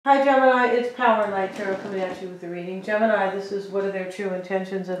Hi Gemini, it's Power and Light Tarot coming at you with the reading. Gemini, this is what are their true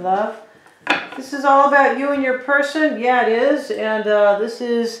intentions in love. This is all about you and your person. Yeah, it is. And this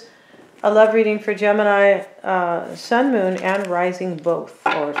is a love reading for Gemini, Sun, Moon, and Rising both,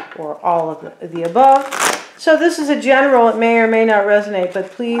 or all of the above. So this is a general. It may or may not resonate, but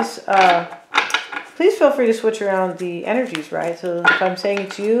please feel free to switch around the energies, right? So if I'm saying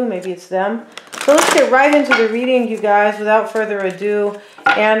it's you, maybe it's them. So let's get right into the reading, you guys, without further ado.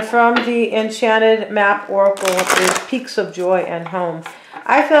 And from the Enchanted Map Oracle is Peaks of Joy and Home.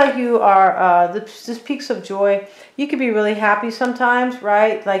 I feel like you are, this Peaks of Joy, you could be really happy sometimes,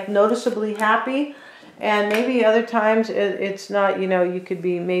 right? Like noticeably happy. And maybe other times it's not, you know, you could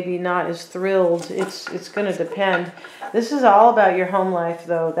be maybe not as thrilled. It's going to depend. This is all about your home life,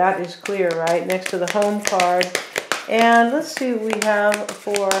 though. That is clear, right? Next to the home card. And let's see what we have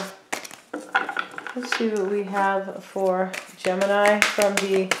for... Let's see what we have for Gemini from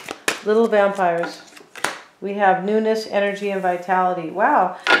the Little Vampires. We have newness, energy, and vitality.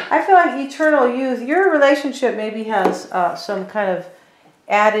 Wow. I feel like eternal youth. Your relationship maybe has some kind of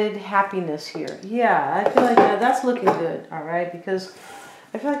added happiness here. Yeah, I feel like that's looking good, all right? Because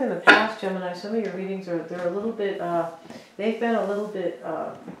I feel like in the past, Gemini, some of your readings they're a little bit, they've been a little bit,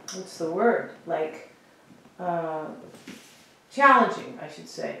 what's the word? Like, challenging, I should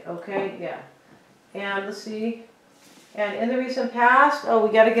say. Okay, yeah. And let's see. And in the recent past, oh,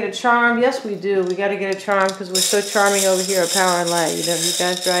 we got to get a charm. Yes, we do. We got to get a charm because we're so charming over here at Power and Light. You know, you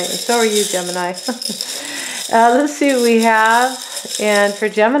guys, right? And so are you, Gemini. Let's see what we have. And for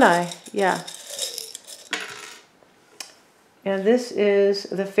Gemini, yeah. And this is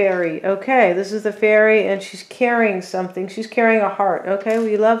the fairy. Okay, this is the fairy, and she's carrying something. She's carrying a heart. Okay, well,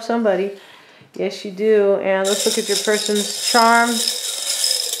 you love somebody. Yes, you do. And let's look at your person's charm.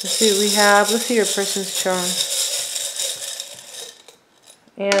 Let's see what we have. Let's see your person's charm.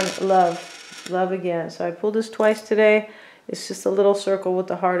 And love. Love again. So I pulled this twice today. It's just a little circle with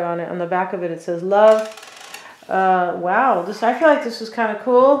the heart on it. On the back of it, it says love. Wow. I feel like this is kind of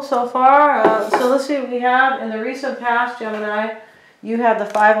cool so far. So let's see what we have. In the recent past, Gemini, you had the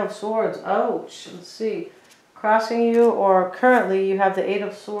Five of Swords. Ouch. Let's see. Crossing you, or currently you have the Eight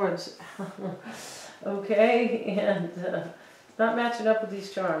of Swords. Okay. And... not matching up with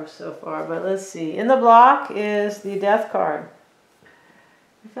these charms so far, but let's see. In the block is the Death card.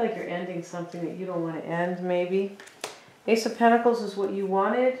 I feel like you're ending something that you don't want to end, maybe. Ace of Pentacles is what you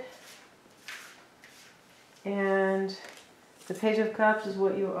wanted. And the Page of Cups is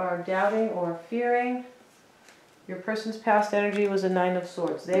what you are doubting or fearing. Your person's past energy was a Nine of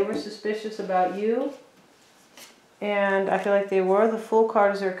Swords. They were suspicious about you. And I feel like they were. The Fool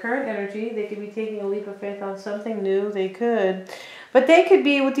card is their current energy. They could be taking a leap of faith on something new. They could. But they could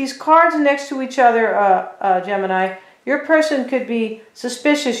be, with these cards next to each other, Gemini, your person could be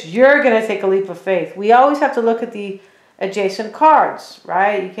suspicious. You're going to take a leap of faith. We always have to look at the adjacent cards,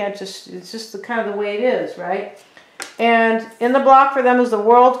 right? You can't just, it's just the kind of the way it is, right? And in the block for them is the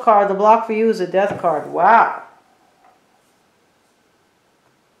World card. The block for you is a Death card. Wow.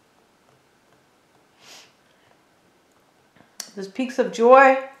 This Peaks of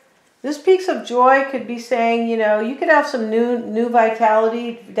Joy. This Peaks of Joy could be saying, you know, you could have some new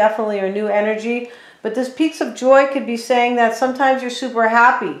vitality, definitely, or new energy. But this Peaks of Joy could be saying that sometimes you're super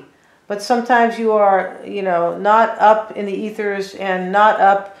happy, but sometimes you are, you know, not up in the ethers and not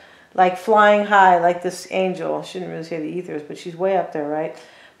up like flying high like this angel. I shouldn't really say the ethers, but she's way up there, right?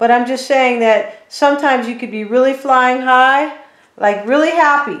 But I'm just saying that sometimes you could be really flying high, like really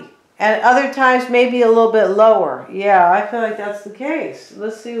happy. And other times maybe a little bit lower. Yeah, I feel like that's the case.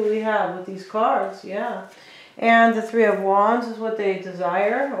 Let's see what we have with these cards. Yeah. And the Three of Wands is what they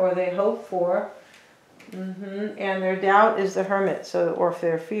desire or they hope for. And their doubt is the Hermit, so, or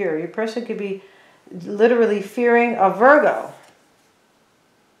their fear. Your person could be literally fearing a Virgo.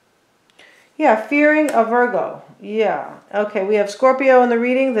 Yeah, fearing a Virgo. Yeah. Okay, we have Scorpio in the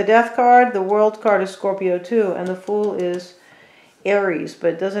reading. The Death card. The World card is Scorpio too. And the Fool is Aries,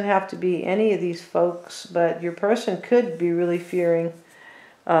 but it doesn't have to be any of these folks, but your person could be really fearing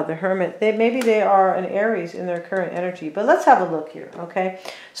the Hermit. Maybe they are an Aries in their current energy, but let's have a look here, okay?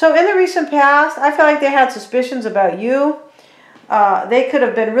 So in the recent past, I feel like they had suspicions about you. They could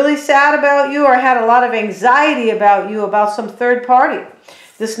have been really sad about you or had a lot of anxiety about you, about some third party.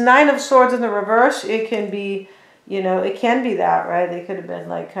 This Nine of Swords in the reverse, it can be, you know, it can be that, right? They could have been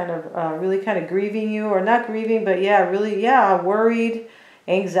like kind of really kind of grieving you, or not grieving, but yeah, really, yeah, worried,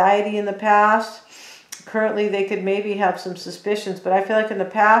 anxiety in the past. Currently, they could maybe have some suspicions, but I feel like in the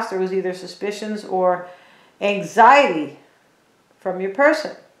past there was either suspicions or anxiety from your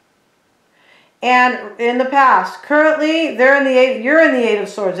person. And in the past. Currently, they're in the eight, you're in the Eight of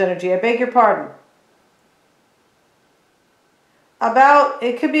Swords energy. I beg your pardon.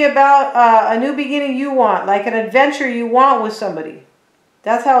 It could be about a new beginning you want, like an adventure you want with somebody.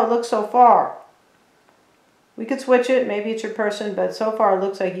 That's how it looks so far. We could switch it, maybe it's your person, but so far it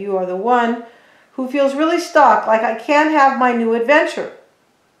looks like you are the one who feels really stuck, like I can't have my new adventure.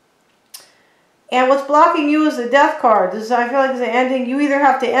 And what's blocking you is the Death card. This is, I feel like, it's an ending. You either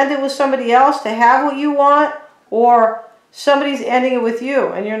have to end it with somebody else to have what you want, or somebody's ending it with you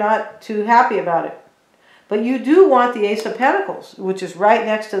and you're not too happy about it. But you do want the Ace of Pentacles, which is right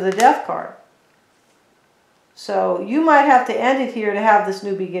next to the Death card. So you might have to end it here to have this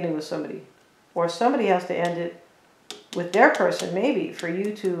new beginning with somebody. Or somebody has to end it with their person, maybe, for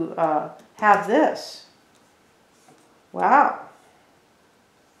you to have this. Wow.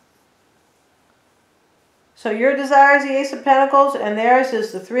 So your desire is the Ace of Pentacles, and theirs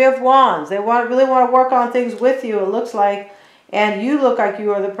is the Three of Wands. They really want to work on things with you, it looks like. And you look like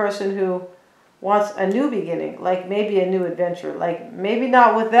you are the person who wants a new beginning, like maybe a new adventure, like maybe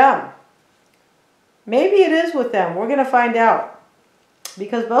not with them. Maybe it is with them. We're going to find out.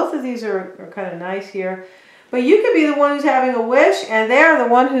 Because both of these are kind of nice here. But you could be the one who's having a wish, and they're the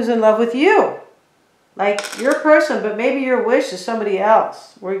one who's in love with you. Like your person, but maybe your wish is somebody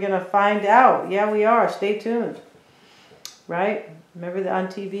else. We're going to find out. Yeah, we are. Stay tuned. Right? Remember on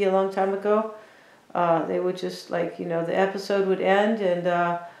TV a long time ago? They would just, like, you know, the episode would end,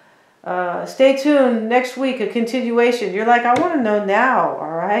 and stay tuned next week, a continuation. You're like, I want to know now,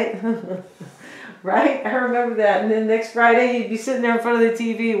 all right? Right? I remember that. And then next Friday, you'd be sitting there in front of the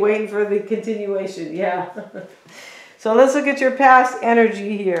TV waiting for the continuation. Yeah. So let's look at your past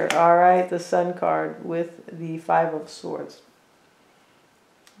energy here. All right. The Sun card with the Five of Swords.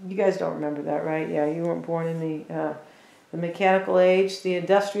 You guys don't remember that, right? Yeah, you weren't born in the mechanical age, the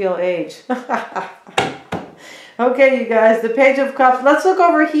industrial age. Okay, you guys, the Page of Cups. Let's look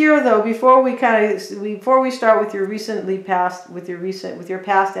over here though before we start with your your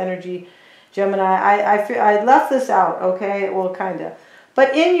past energy, Gemini. I left this out, okay? Well, kind of.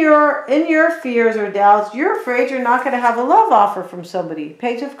 But in your fears or doubts, you're afraid you're not going to have a love offer from somebody.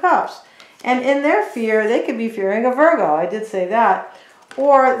 Page of Cups. And in their fear, they could be fearing a Virgo. I did say that.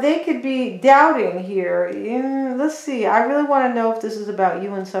 Or they could be doubting here. Let's see. I really want to know if this is about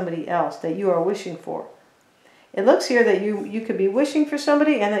you and somebody else that you are wishing for. It looks here that you could be wishing for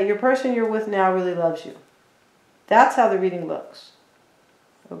somebody and that your person you're with now really loves you. That's how the reading looks.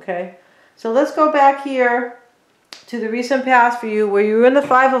 Okay? So let's go back here to the recent past for you where you were in the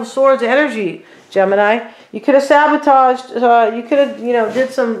Five of Swords energy, Gemini. You could have sabotaged, you could have, did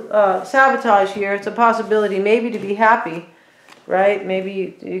some sabotage here. It's a possibility maybe to be happy, right?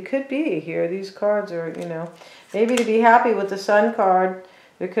 Maybe it could be here. These cards are, maybe to be happy with the Sun card.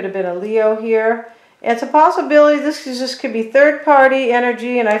 There could have been a Leo here. It's a possibility this could be third party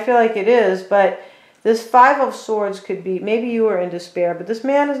energy, and I feel like it is, but this Five of Swords could be, maybe you were in despair, but this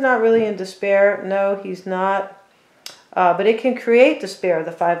man is not really in despair. No, he's not. But it can create despair,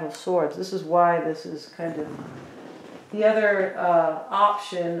 the Five of Swords. This is why this is kind of the other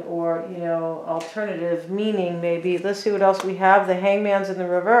option or, alternative meaning maybe. Let's see what else we have. The Hangman's in the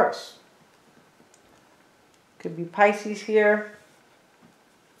reverse. Could be Pisces here.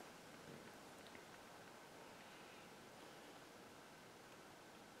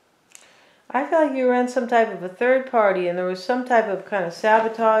 I feel like you were in some type of a third party and there was some type of kind of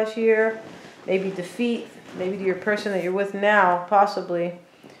sabotage here. Maybe defeat, maybe to your person that you're with now, possibly.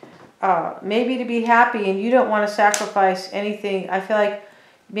 Maybe to be happy and you don't want to sacrifice anything. I feel like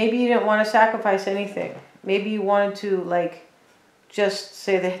maybe you didn't want to sacrifice anything. Maybe you wanted to, like, just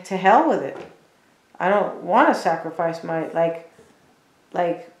say that to hell with it. I don't want to sacrifice my, like,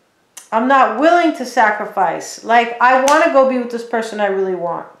 I'm not willing to sacrifice. Like, I want to go be with this person I really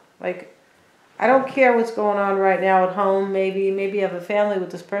want. Like, I don't care what's going on right now at home. Maybe you have a family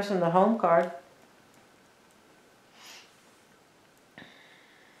with this person, the Home card.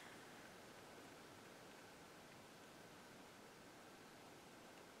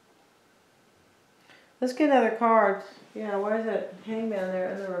 Let's get another card. Yeah, why is that Hangman there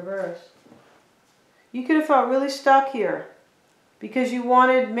in the reverse? You could have felt really stuck here because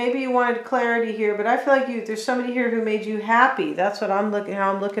maybe you wanted clarity here, but I feel like there's somebody here who made you happy. That's what how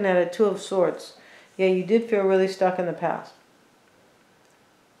I'm looking at it. Two of Swords. Yeah, you did feel really stuck in the past.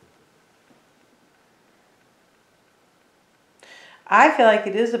 I feel like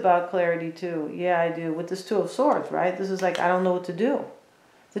it is about clarity too. Yeah, I do. With this Two of Swords, right? This is like, I don't know what to do.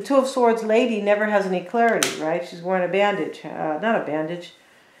 The Two of Swords lady never has any clarity, right? She's wearing a bandage. Not a bandage.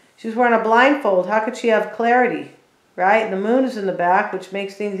 She's wearing a blindfold. How could she have clarity, right? And the moon is in the back, which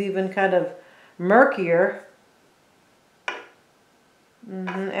makes things even kind of murkier.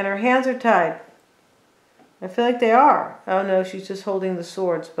 And her hands are tied. I feel like they are. Oh no, she's just holding the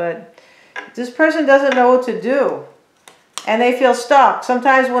swords. But this person doesn't know what to do. And they feel stuck.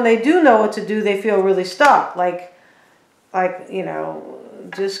 Sometimes when they do know what to do, they feel really stuck. Like, you know,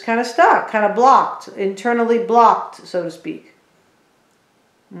 just kind of stuck, kind of blocked, internally blocked, so to speak.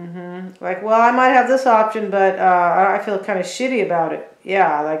 Like, well, I might have this option, but I feel kind of shitty about it.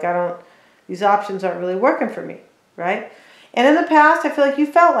 Yeah, like these options aren't really working for me, right? And in the past, I feel like you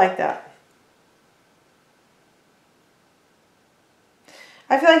felt like that.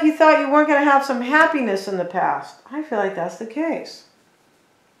 I feel like you thought you weren't going to have some happiness in the past. I feel like that's the case.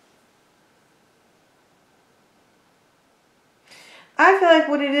 I feel like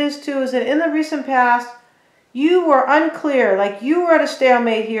what it is too is that in the recent past, you were unclear, like you were at a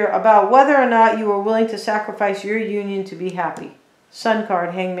stalemate here about whether or not you were willing to sacrifice your union to be happy. Sun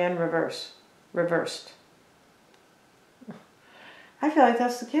card, Hangman, reversed. I feel like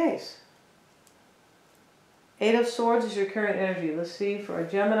that's the case. Eight of Swords is your current energy. Let's see for a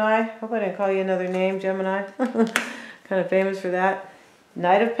Gemini. Hope I didn't call you another name, Gemini. Kind of famous for that.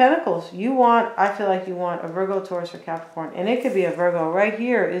 Knight of Pentacles. I feel like you want a Virgo, Taurus, or Capricorn. And it could be a Virgo. Right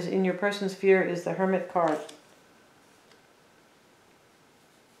here is in your person's sphere is the Hermit card.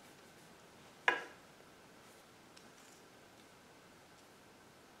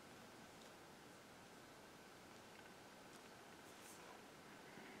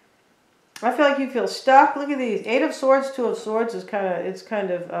 I feel like you feel stuck. Look at these. Eight of Swords, Two of Swords is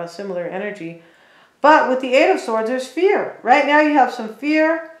kind of similar energy. But with the Eight of Swords, there's fear. Right now you have some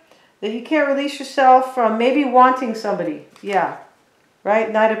fear that you can't release yourself from maybe wanting somebody. Yeah.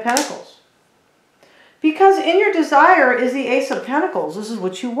 Right? Knight of Pentacles. Because in your desire is the Ace of Pentacles. This is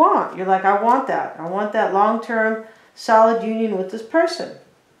what you want. You're like, I want that. I want that long-term solid union with this person.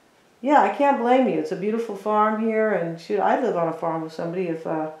 Yeah, I can't blame you. It's a beautiful farm here. And shoot, I'd live on a farm with somebody if...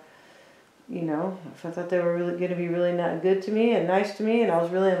 you know, if I thought they were really going to be really not good to me and nice to me and I was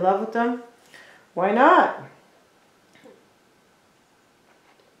really in love with them, why not?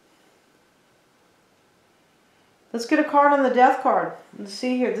 Let's get a card on the Death card. Let's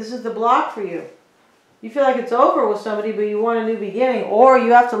see here. This is the block for you. You feel like it's over with somebody, but you want a new beginning. Or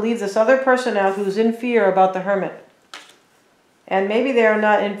you have to leave this other person out who's in fear about the Hermit. And maybe they're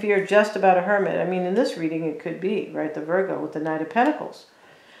not in fear just about a Hermit. I mean, in this reading it could be, right, the Virgo with the Knight of Pentacles.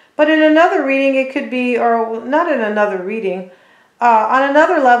 But in another reading, it could be, or not in another reading, on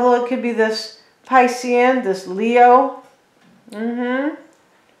another level, it could be this Piscean, this Leo,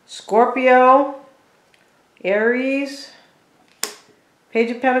 Scorpio, Aries,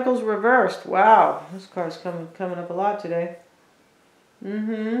 Page of Pentacles reversed. Wow, this card's coming up a lot today.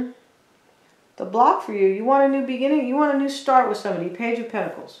 The block for you, you want a new beginning, you want a new start with somebody, Page of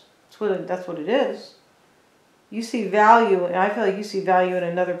Pentacles. That's what it is. You see value, and I feel like you see value in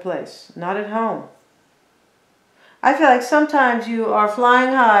another place, not at home. I feel like sometimes you are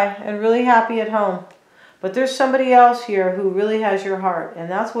flying high and really happy at home, but there's somebody else here who really has your heart, and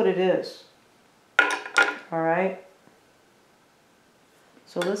that's what it is. All right?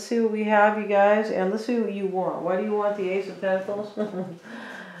 So let's see what we have, you guys, and let's see what you want. Why do you want the Ace of Pentacles?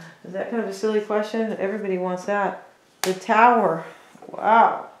 Is that kind of a silly question? Everybody wants that. The Tower.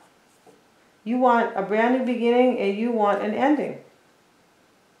 Wow. You want a brand new beginning and you want an ending.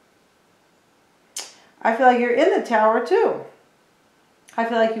 I feel like you're in the Tower too. I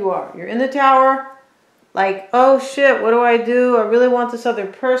feel like you are. You're in the Tower. Like, oh shit, what do? I really want this other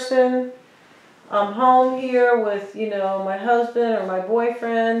person. I'm home here with, you know, my husband or my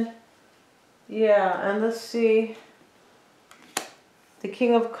boyfriend. Yeah, and let's see. The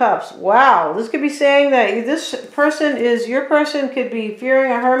King of Cups. Wow, this could be saying that this person is, your person could be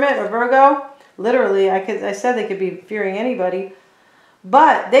fearing a Hermit, a Virgo. Literally, I said they could be fearing anybody.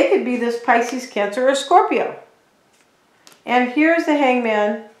 But they could be this Pisces, Cancer, or Scorpio. And here's the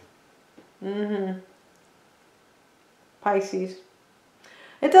Hangman. Pisces.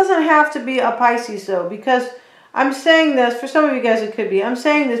 It doesn't have to be a Pisces though, because I'm saying this, for some of you guys it could be. I'm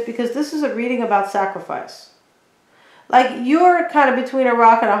saying this because this is a reading about sacrifice. Like, you're kind of between a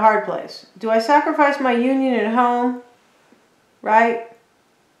rock and a hard place. Do I sacrifice my union at home? Right?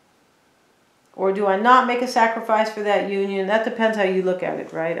 Or do I not make a sacrifice for that union? That depends how you look at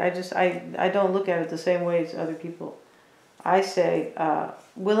it, right? I don't look at it the same way as other people. I say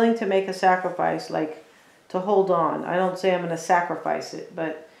willing to make a sacrifice, like to hold on. I don't say I'm going to sacrifice it,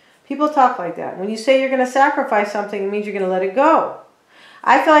 but people talk like that. When you say you're going to sacrifice something, it means you're going to let it go.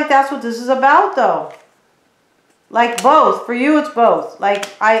 I feel like that's what this is about, though. Like both. For you, it's both. Like,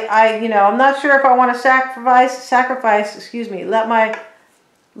 you know, I'm not sure if I want to sacrifice, excuse me, let my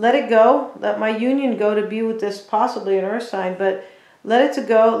let it go. Let my union go to be with this, possibly an earth sign, but let it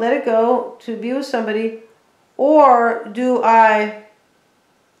go to be with somebody. Or do I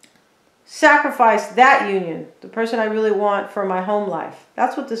sacrifice that union, the person I really want, for my home life?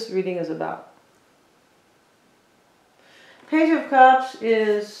 That's what this reading is about. Page of Cups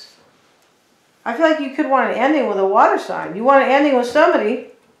is, I feel like you could want an ending with a water sign. You want an ending with somebody,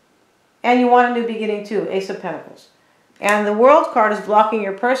 and you want a new beginning too. Ace of Pentacles. And the World card is blocking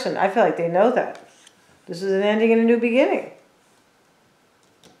your person. I feel like they know that. This is an ending and a new beginning.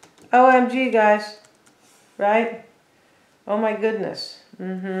 OMG, guys. Right? Oh my goodness.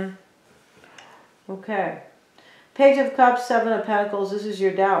 Okay. Page of Cups, Seven of Pentacles. This is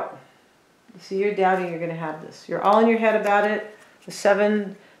your doubt. You see, you're doubting you're going to have this. You're all in your head about it. The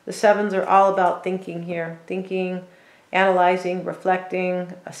sevens are all about thinking here. Thinking, analyzing,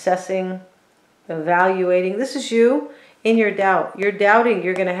 reflecting, assessing, evaluating. This is you in your doubt. You're doubting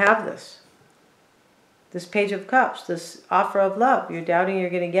you're going to have this. This Page of Cups, this offer of love. You're doubting you're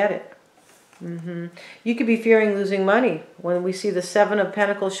going to get it. You could be fearing losing money when we see the Seven of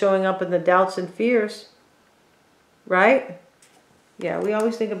Pentacles showing up in the doubts and fears. Right? Yeah, we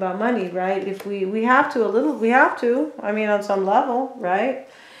always think about money, right? If we have to, I mean, on some level, right?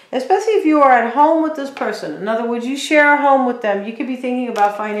 Especially if you are at home with this person. In other words, you share a home with them. You could be thinking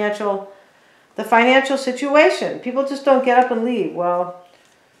about the financial situation. People just don't get up and leave. Well,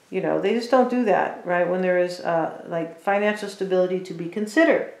 you know, they just don't do that, right? When there is like financial stability to be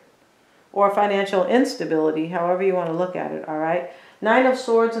considered. Or financial instability, however you want to look at it, all right? Nine of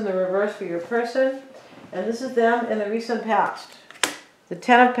Swords in the reverse for your person. And this is them in the recent past. The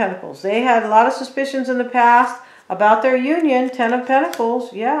Ten of Pentacles. They had a lot of suspicions in the past about their union. Ten of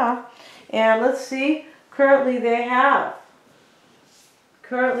Pentacles, yeah. And let's see. Currently they have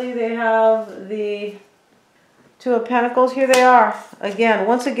the Two of Pentacles. Here they are. Again,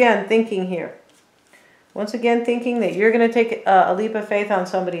 once again, thinking here. Once again, thinking that you're going to take a leap of faith on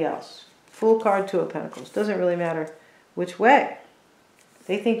somebody else. Fool card, Two of Pentacles. Doesn't really matter which way.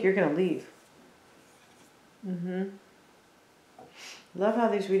 They think you're going to leave. Love how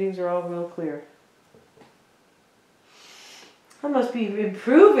these readings are all real clear. I must be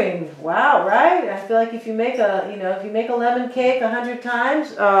improving. Wow, right? I feel like if you make if you make a lemon cake 100 times,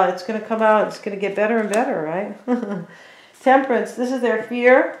 it's going to come out, it's going to get better and better, right? Temperance, this is their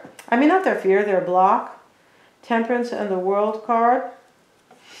fear. I mean, not their fear, their block. Temperance and the World card.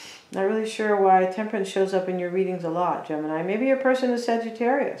 Not really sure why Temperance shows up in your readings a lot, Gemini. Maybe your person is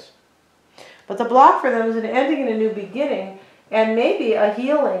Sagittarius. But the block for them is an ending and a new beginning, and maybe a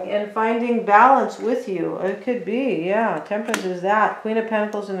healing and finding balance with you. It could be, yeah. Temperance is that. Queen of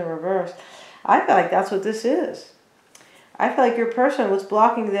Pentacles in the reverse. I feel like that's what this is. I feel like your person, what's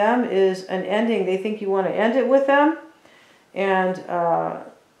blocking them is an ending. They think you want to end it with them, and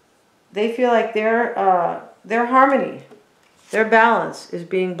they feel like their harmony, their balance is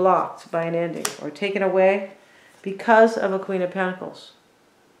being blocked by an ending or taken away because of a Queen of Pentacles.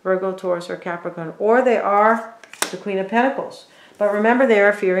 Virgo, Taurus, or Capricorn. Or they are the Queen of Pentacles. But remember, they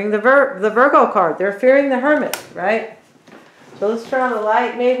are fearing the Virgo card. They're fearing the Hermit, right? So let's turn on the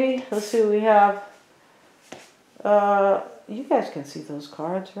light, maybe. Let's see what we have. You guys can see those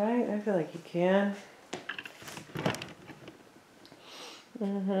cards, right? I feel like you can.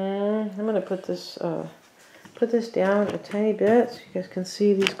 I'm going to put this down a tiny bit so you guys can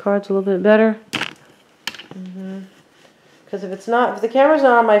see these cards a little bit better. Because if the camera's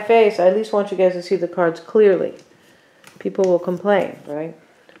not on my face, I at least want you guys to see the cards clearly. People will complain, right?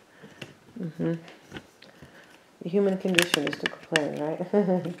 The human condition is to complain,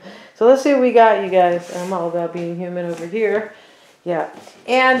 right? So let's see what we got, you guys. I'm all about being human over here. Yeah.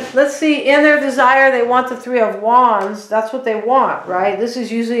 And let's see, in their desire, they want the Three of Wands. That's what they want, right? This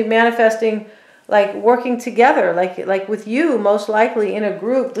is usually manifesting, like working together, like with you, most likely in a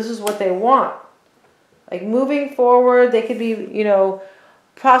group. This is what they want. Like moving forward, they could be, you know,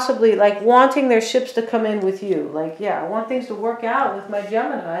 possibly like wanting their ships to come in with you. Like, yeah, I want things to work out with my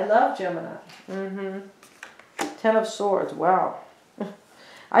Gemini. I love Gemini. Ten of Swords. Wow.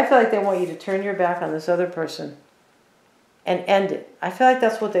 I feel like they want you to turn your back on this other person and end it. I feel like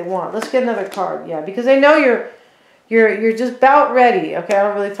that's what they want. Let's get another card. Yeah, because they know you're just about ready. Okay, I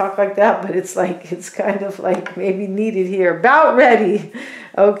don't really talk like that, but it's like, it's kind of like maybe needed here. About ready.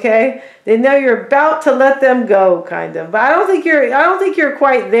 Okay? They know you're about to let them go, kind of. But I don't think you're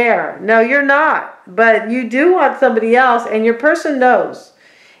quite there. No, you're not. But you do want somebody else, and your person knows.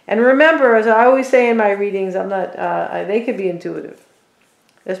 And remember, as I always say in my readings, I'm not they could be intuitive.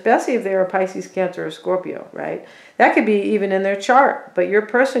 Especially if they're a Pisces, Cancer, or Scorpio, right? That could be even in their chart. But your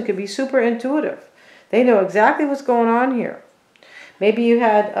person could be super intuitive. They know exactly what's going on here. Maybe you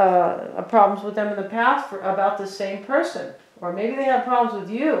had problems with them in the past about the same person. Or maybe they had problems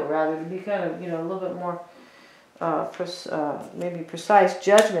with you, rather, to be kind of, a little bit more, maybe precise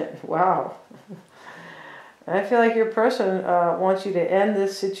judgment. Wow. I feel like your person wants you to end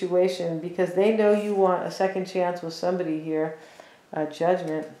this situation because they know you want a second chance with somebody here.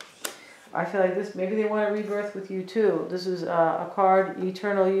 Judgment. I feel like this, maybe they want a rebirth with you too. This is a card,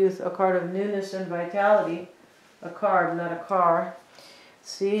 Eternal Youth, a card of newness and vitality. A card, not a car.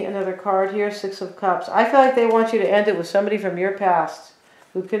 See, another card here, Six of Cups. I feel like they want you to end it with somebody from your past,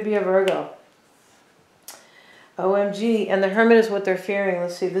 who could be a Virgo. OMG, and the Hermit is what they're fearing.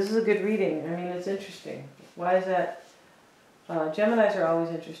 Let's see, this is a good reading. I mean, it's interesting. Why is that? Geminis are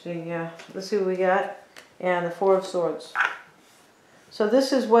always interesting, yeah. Let's see what we got. And the Four of Swords. So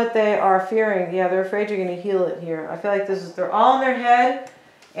this is what they are fearing. Yeah, they're afraid you're going to heal it here. I feel like this is, they're all in their head.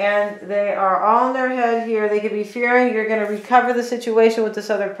 And they are all in their head here. They could be fearing you're going to recover the situation with this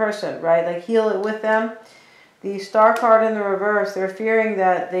other person, right? Like heal it with them. The Star card in the reverse, they're fearing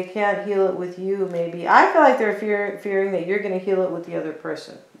that they can't heal it with you, maybe. I feel like they're fearing that you're going to heal it with the other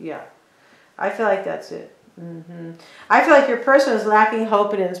person. Yeah. I feel like that's it. I feel like your person is lacking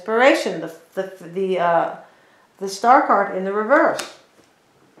hope and inspiration. The Star card in the reverse.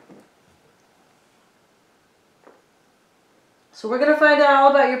 So we're going to find out all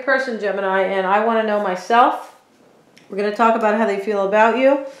about your person, Gemini, and I want to know myself. We're going to talk about how they feel about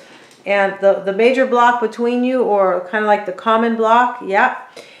you and the major block between you, or kind of like the common block, yeah.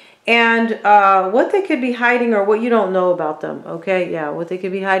 And what they could be hiding or what you don't know about them, okay? Yeah, what they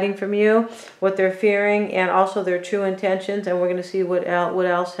could be hiding from you, what they're fearing, and also their true intentions. And we're going to see what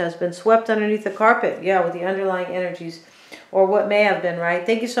else has been swept underneath the carpet, yeah, with the underlying energies, or what may have been, right?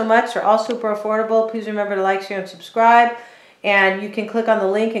 Thank you so much. They're all super affordable. Please remember to like, share, and subscribe. And you can click on the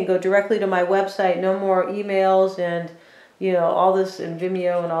link and go directly to my website. No more emails and, all this and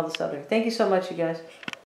Vimeo and all this other. Thank you so much, you guys.